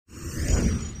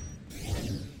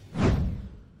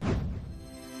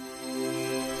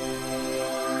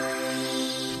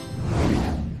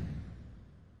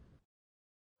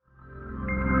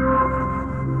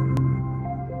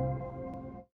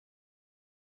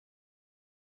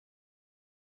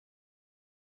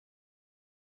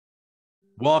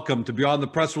Welcome to Beyond the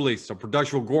Press Release, a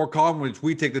production of Agoracom, in which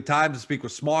we take the time to speak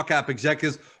with small cap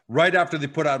executives right after they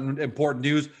put out important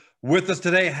news. With us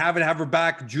today, happy to have her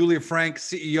back, Julia Frank,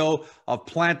 CEO of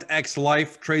PlantX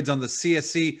Life, trades on the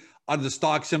CSE under the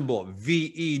stock symbol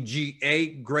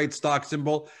VEGA, great stock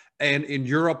symbol, and in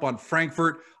Europe on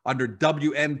Frankfurt under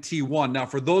WNT1. Now,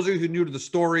 for those of you who are new to the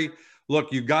story,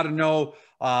 look, you got to know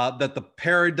that the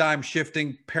paradigm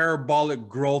shifting, parabolic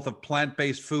growth of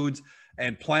plant-based foods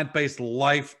and plant-based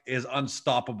life is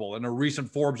unstoppable. In a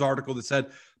recent Forbes article that said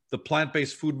the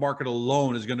plant-based food market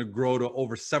alone is going to grow to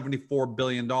over $74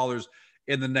 billion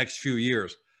in the next few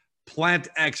years.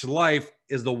 PlantX Life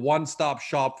is the one-stop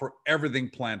shop for everything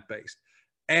plant-based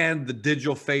and the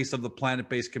digital face of the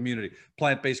plant-based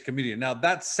community. Now,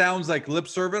 that sounds like lip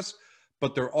service,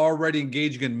 but they're already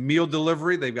engaging in meal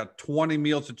delivery. They've got 20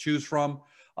 meals to choose from,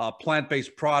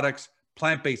 plant-based products,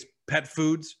 plant-based pet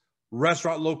foods,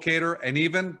 restaurant locator, and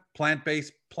even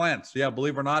plant-based plants. Yeah,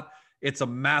 believe it or not, it's a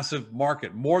massive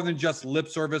market. More than just lip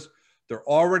service. They're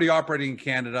already operating in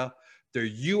Canada. Their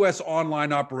U.S.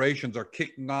 online operations are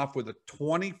kicking off with a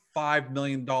 $25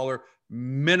 million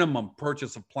minimum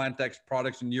purchase of PlantX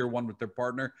products in year one with their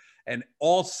partner. And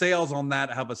all sales on that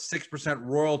have a 6%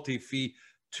 royalty fee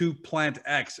to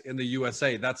PlantX in the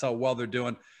USA. That's how well they're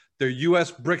doing. Their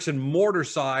U.S. bricks and mortar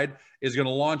side is going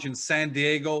to launch in San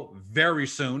Diego very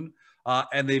soon.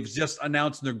 And they've just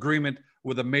announced an agreement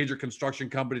with a major construction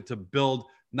company to build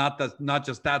not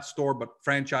just that store, but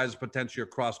franchises potentially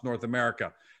across North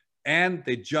America. And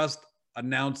they just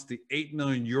announced the €8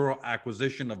 million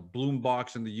acquisition of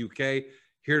Bloombox in the UK.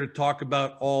 Here to talk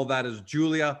about all that is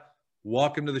Julia.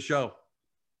 Welcome to the show.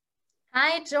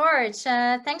 Hi, George.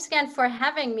 Thanks again for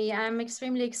having me. I'm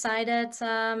extremely excited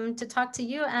to talk to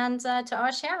you and to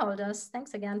our shareholders.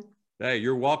 Thanks again. Hey,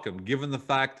 you're welcome. Given the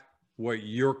fact what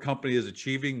your company is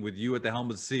achieving with you at the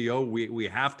helm as CEO, we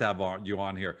have to have you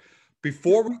on here.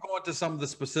 Before we go into some of the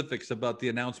specifics about the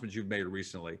announcements you've made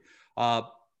recently,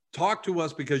 talk to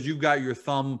us, because you've got your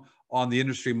thumb on the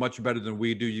industry much better than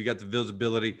we do. You got the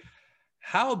visibility.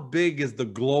 How big is the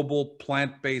global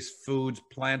plant-based foods,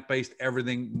 plant-based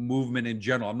everything movement in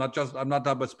general? I'm not talking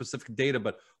about specific data,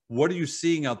 but what are you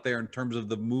seeing out there in terms of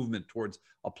the movement towards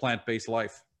a plant-based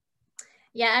life?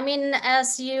 Yeah, I mean,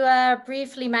 as you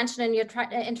briefly mentioned in your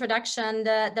introduction,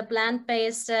 the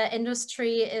plant-based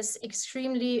industry is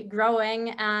extremely growing,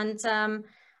 and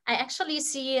I actually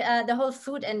see the whole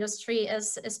food industry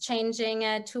is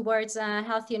changing towards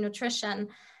healthier nutrition.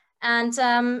 And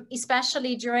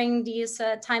especially during these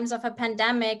times of a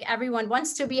pandemic, everyone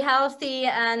wants to be healthy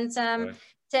and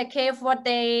take care of what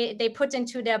they put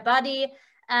into their body.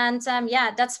 And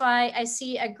yeah, that's why I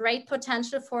see a great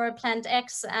potential for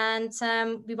PlantX, and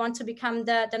we want to become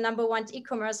the #1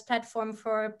 e-commerce platform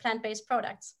for plant-based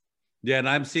products. Yeah, and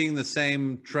I'm seeing the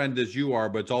same trend as you are,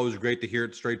 but it's always great to hear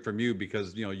it straight from you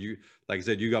because, you, like I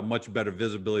said, you got much better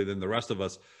visibility than the rest of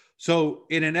us. So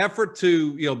in an effort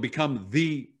to, become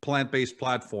the plant-based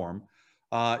platform,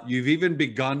 you've even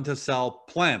begun to sell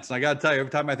plants. And I got to tell you,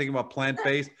 every time I think about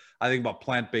plant-based, I think about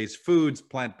plant-based foods,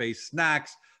 plant-based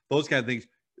snacks, those kind of things.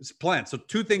 It's plants. So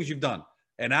two things you've done: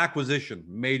 an acquisition,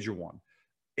 major one,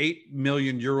 €8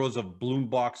 million of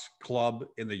Bloombox Club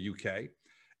in the UK,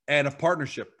 and a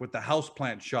partnership with the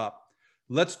Houseplant Shop.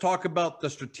 Let's talk about the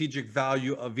strategic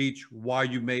value of each, why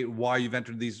you've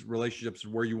entered these relationships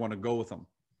and where you want to go with them.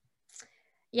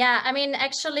 Yeah, I mean,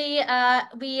 actually,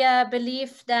 we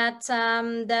believe that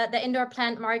the indoor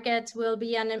plant market will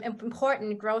be an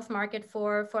important growth market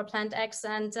for PlantX,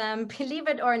 and believe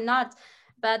it or not,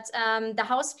 but the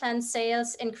houseplant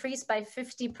sales increased by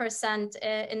 50%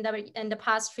 in the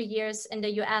past 3 years in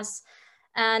the US.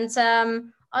 And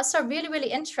also really,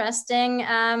 really interesting,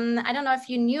 I don't know if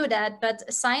you knew that,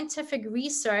 but scientific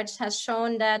research has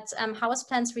shown that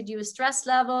houseplants reduce stress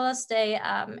levels, they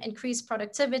increase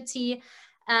productivity,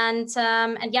 and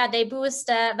yeah, they boost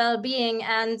well-being.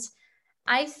 And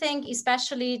I think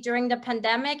especially during the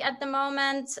pandemic at the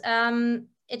moment,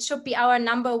 it should be our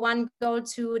 #1 goal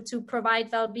to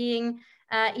provide well-being,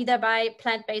 either by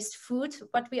plant-based food,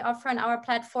 what we offer on our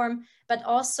platform, but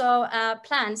also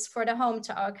plants for the home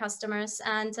to our customers.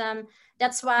 And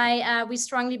that's why we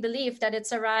strongly believe that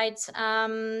it's a right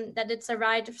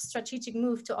strategic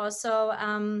move to also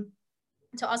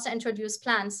introduce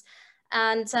plants.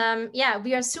 And yeah,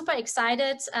 we are super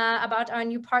excited about our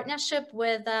new partnership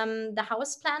with the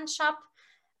Houseplant Shop.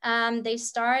 They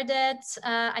started,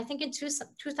 I think, in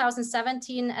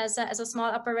 2017 as a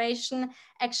small operation,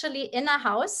 actually in a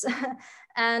house.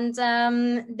 And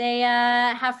they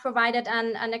have provided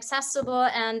an accessible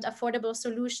and affordable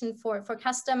solution for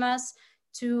customers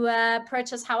to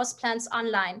purchase houseplants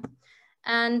online.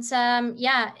 And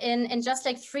yeah, in just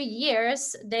like 3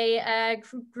 years, they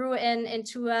grew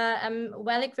into a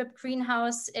well-equipped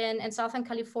greenhouse in Southern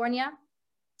California.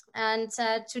 And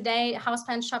today,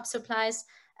 Houseplant Shop supplies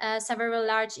several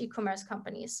large e-commerce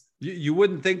companies. You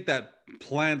wouldn't think that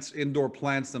plants, indoor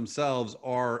plants themselves,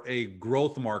 are a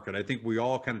growth market. I think we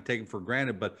all kind of take it for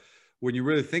granted, but when you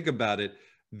really think about it,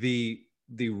 the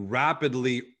rapid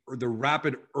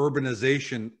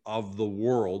urbanization of the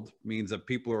world means that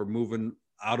people are moving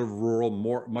out of rural,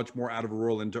 much more out of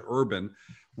rural into urban,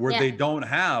 where they don't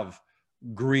have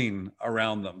green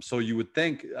around them. So you would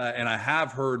think, and I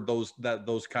have heard those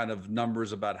kind of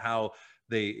numbers about how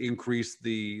they increase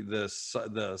the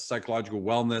psychological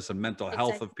wellness and mental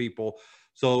health of people.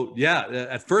 So yeah,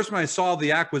 at first when I saw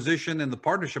the acquisition and the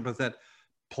partnership with that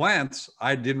plants,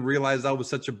 I didn't realize that was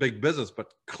such a big business,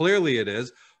 but clearly it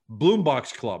is.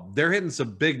 Bloombox Club, they're hitting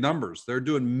some big numbers. They're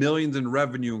doing millions in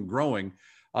revenue and growing.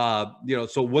 You know,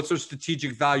 so what's their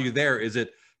strategic value there? Is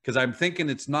it, because I'm thinking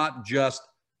it's not just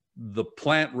the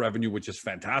plant revenue, which is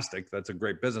fantastic. That's a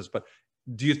great business. But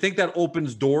do you think that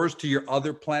opens doors to your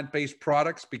other plant-based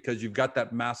products because you've got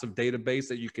that massive database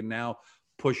that you can now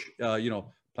push, you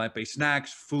know, plant-based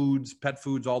snacks, foods, pet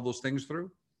foods, all those things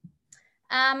through?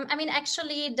 I mean,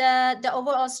 actually, the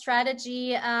overall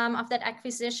strategy of that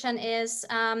acquisition is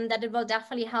that it will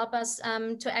definitely help us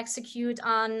to execute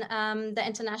on the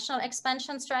international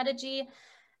expansion strategy.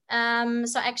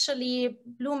 So actually,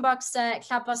 Bloombox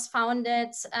Club was founded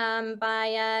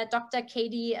by Dr.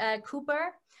 Katie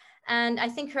Cooper. And I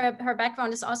think her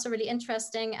background is also really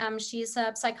interesting. She's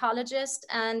a psychologist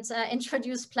and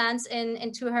introduced plants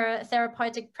into her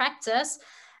therapeutic practice.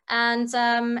 And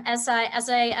as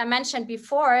I mentioned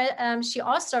before, she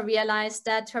also realized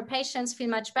that her patients feel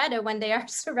much better when they are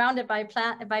surrounded by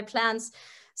plants.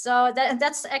 So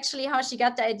that's actually how she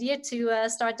got the idea to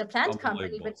start the plant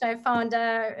company, which I found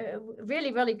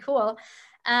really, really cool.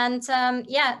 And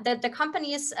yeah, the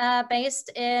company is based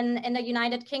in the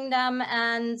United Kingdom,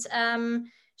 and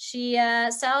she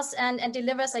sells and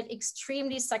delivers like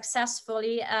extremely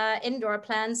successfully indoor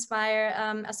plants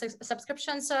via a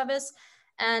subscription service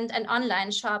and an online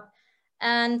shop.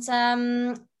 And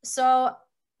so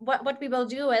what we will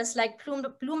do is like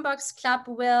Bloombox Club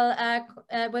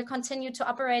will continue to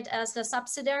operate as a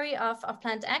subsidiary of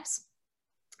PlantX.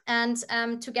 And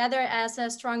together as a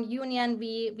strong union,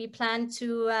 we plan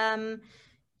to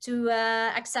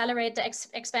accelerate the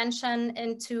expansion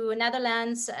into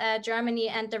Netherlands, Germany,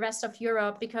 and the rest of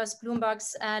Europe, because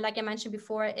Bloombox, like I mentioned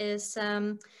before, is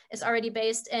already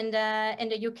based in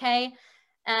the UK.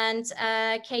 And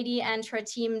Katie and her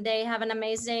team, they have an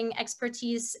amazing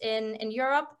expertise in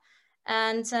Europe.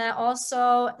 And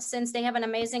also, since they have an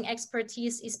amazing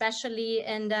expertise, especially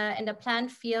in the plant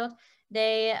field,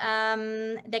 they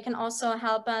can also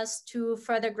help us to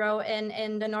further grow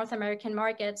in the North American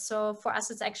market. So for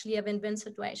us, it's actually a win-win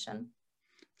situation.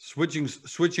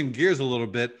 Switching gears a little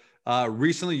bit,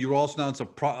 recently you also announced a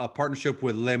partnership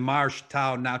with Le Marche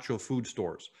Tao Natural Food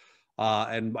Stores.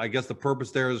 And I guess the purpose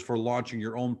there is for launching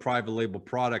your own private label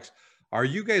products. Are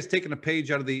you guys taking a page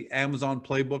out of the Amazon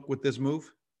playbook with this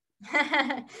move?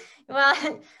 Well,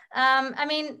 I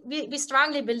mean, we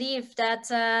strongly believe that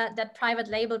that private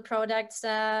label products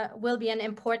will be an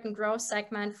important growth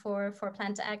segment for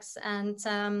PlantX. And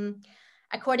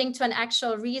according to an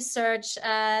actual research,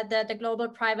 the global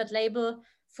private label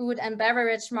food and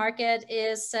beverage market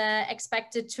is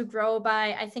expected to grow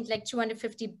by, I think, like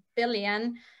 250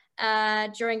 billion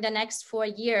during the next 4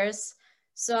 years.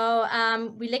 So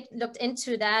we looked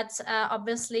into that,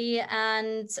 obviously,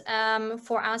 and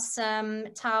for us,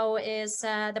 Tao is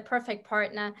the perfect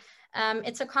partner.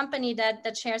 It's a company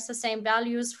that shares the same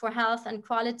values for health and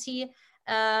quality.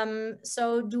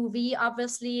 So do we,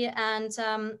 obviously, and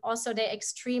also they're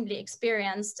extremely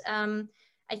experienced.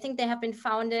 I think they have been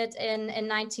founded in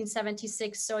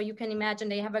 1976, so you can imagine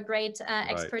they have a great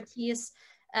expertise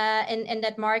in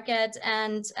that market,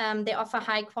 and they offer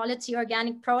high quality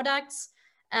organic products.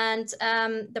 And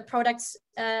the products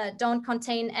don't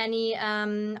contain any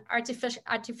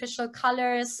artificial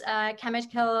colors,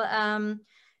 chemical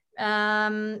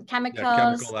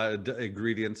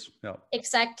ingredients. Yeah.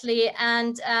 Exactly.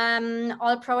 And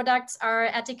all products are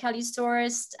ethically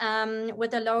sourced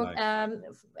with a low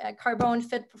carbon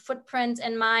footprint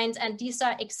in mind. And these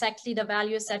are exactly the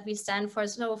values that we stand for.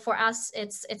 So for us,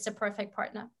 it's a perfect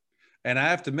partner. And I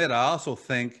have to admit, I also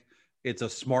think it's a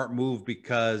smart move,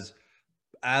 because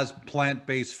as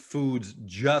plant-based foods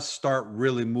just start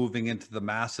really moving into the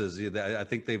masses, I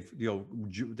think they've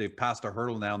passed a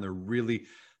hurdle now, and they're really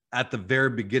at the very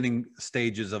beginning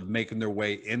stages of making their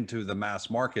way into the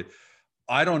mass market.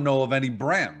 I don't know of any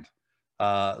brand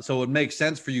So it makes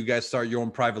sense for you guys to start your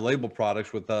own private label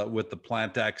products with the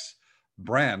PlantX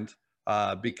brand,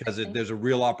 because there's a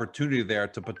real opportunity there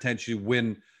to potentially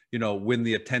win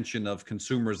the attention of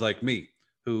consumers like me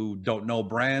who don't know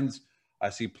brands. I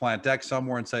see PlantX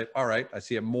somewhere and say, all right, I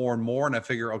see it more and more, and I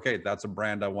figure, okay, that's a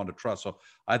brand I want to trust. So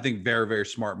I think very, very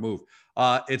smart move.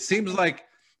 It seems like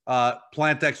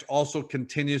PlantX also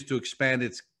continues to expand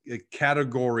its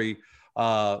category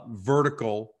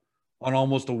vertical on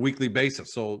almost a weekly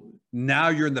basis. So now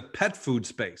you're in the pet food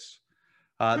space.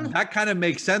 That kind of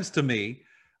makes sense to me,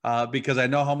 because I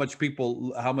know how much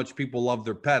people love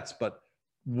their pets. But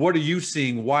what are you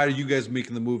seeing? Why are you guys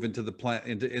making the move into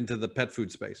the pet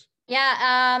food space?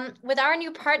 Yeah, with our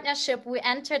new partnership, we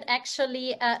entered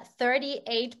actually a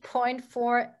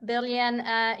 $38.4 billion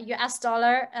US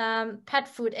dollar pet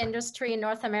food industry in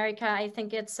North America. I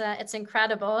think it's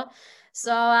incredible.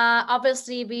 So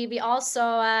obviously, we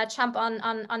also jump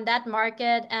on that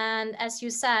market, and as you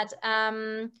said,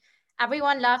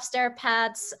 everyone loves their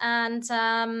pets, and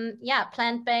yeah,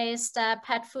 plant-based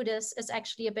pet food is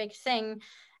actually a big thing.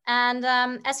 And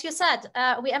as you said,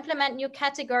 we implement new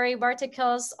category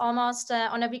verticals almost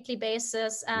on a weekly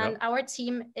basis, and our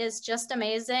team is just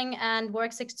amazing and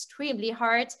works extremely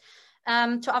hard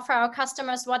to offer our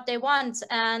customers what they want,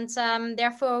 and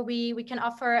therefore we can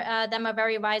offer them a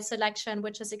very wide selection,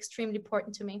 which is extremely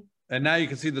important to me. And now you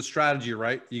can see the strategy,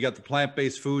 right? You got the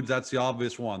plant-based foods, that's the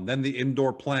obvious one. Then the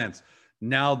indoor plants.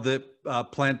 Now the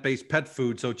plant-based pet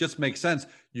food. So it just makes sense.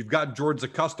 You've got George, the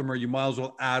customer, you might as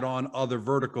well add on other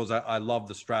verticals. I love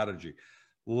the strategy.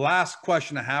 Last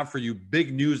question I have for you.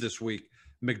 Big news this week.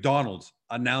 McDonald's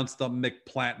announced the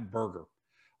McPlant burger.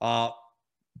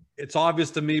 It's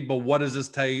obvious to me, but what does this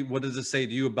tell you? What does this say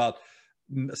to you about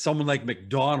someone like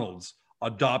McDonald's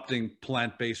adopting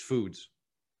plant-based foods?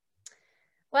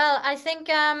 Well, I think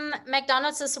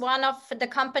McDonald's is one of the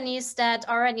companies that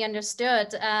already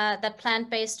understood that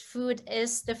plant-based food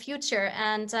is the future,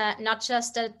 and not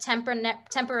just a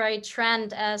temporary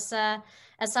trend, as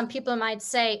some people might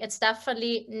say. It's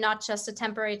definitely not just a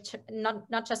temporary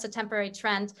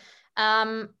trend.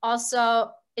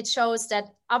 Also, it shows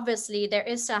that obviously there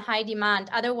is a high demand.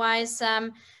 Otherwise,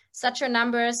 such a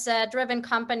numbers-driven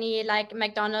company like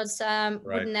McDonald's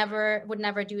would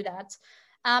never do that.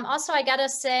 Also, I gotta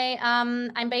say,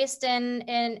 I'm based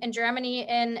in Germany,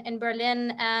 in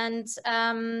Berlin, and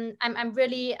I'm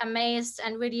really amazed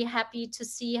and really happy to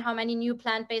see how many new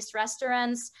plant-based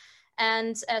restaurants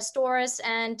and stores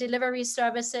and delivery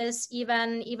services,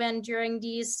 even during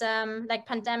these like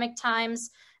pandemic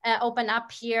times, open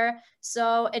up here.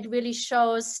 So it really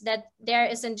shows that there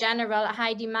is in general a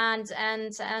high demand,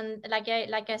 and like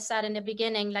I said in the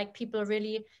beginning, like people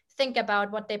really think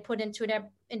about what they put into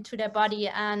their body.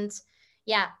 And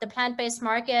yeah, the plant-based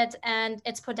market and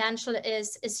its potential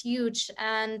is huge.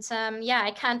 And yeah,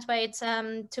 I can't wait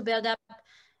to build up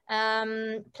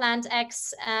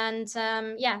PlantX and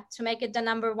yeah, to make it the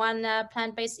 #1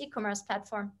 plant-based e-commerce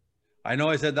platform. I know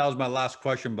I said that was my last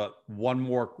question, but one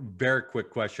more very quick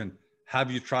question.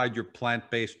 Have you tried your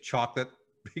plant-based chocolate?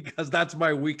 Because that's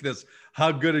my weakness.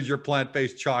 How good is your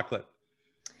plant-based chocolate?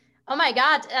 Oh my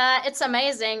God, it's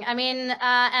amazing. I mean,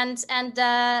 and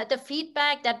the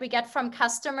feedback that we get from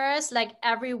customers, like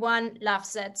everyone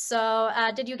loves it. So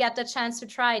did you get the chance to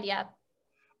try it yet?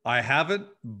 I haven't,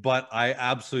 but I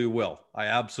absolutely will. I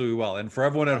absolutely will. And for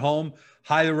everyone at home,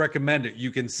 highly recommend it. You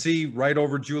can see right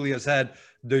over Julia's head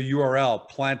the URL,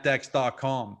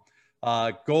 plantx.com.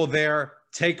 Go there,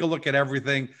 take a look at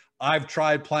everything. I've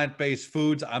tried plant-based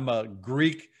foods. I'm a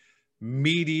Greek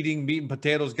meat and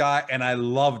potatoes guy, and I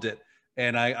loved it.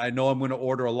 And I know I'm going to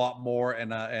order a lot more,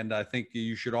 and I think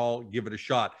you should all give it a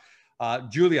shot.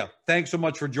 Julia, thanks so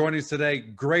much for joining us today.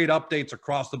 Great updates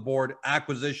across the board,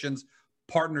 acquisitions,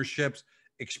 partnerships,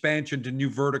 expansion to new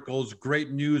verticals.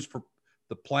 Great news for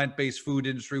the plant-based food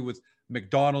industry with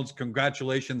McDonald's.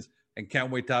 Congratulations, and can't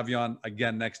wait to have you on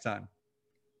again next time.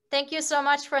 Thank you so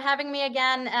much for having me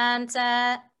again, and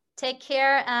take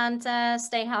care and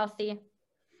stay healthy.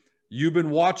 You've been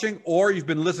watching or you've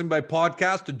been listening by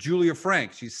podcast to Julia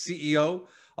Frank. She's CEO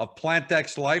of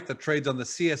PlantX Life that trades on the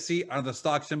CSE under the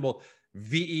stock symbol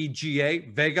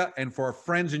VEGA, Vega. And for our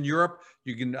friends in Europe,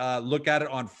 you can look at it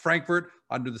on Frankfurt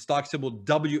under the stock symbol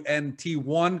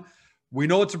WNT1. We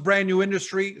know it's a brand new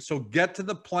industry, so get to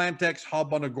the PlantX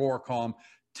hub on Agoracom.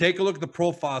 Take a look at the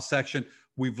profile section.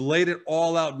 We've laid it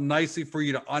all out nicely for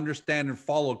you to understand and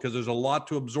follow, because there's a lot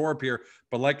to absorb here.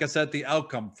 But like I said, the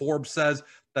outcome, Forbes says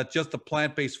that just the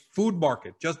plant-based food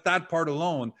market, just that part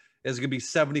alone, is going to be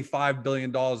 $75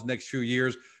 billion next few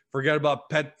years. Forget about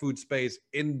pet food space,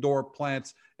 indoor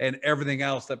plants, and everything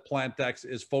else that PlantX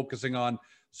is focusing on.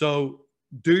 So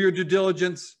do your due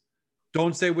diligence.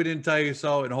 Don't say we didn't tell you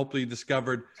so, and hopefully you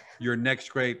discovered your next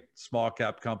great small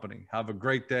cap company. Have a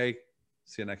great day.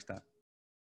 See you next time.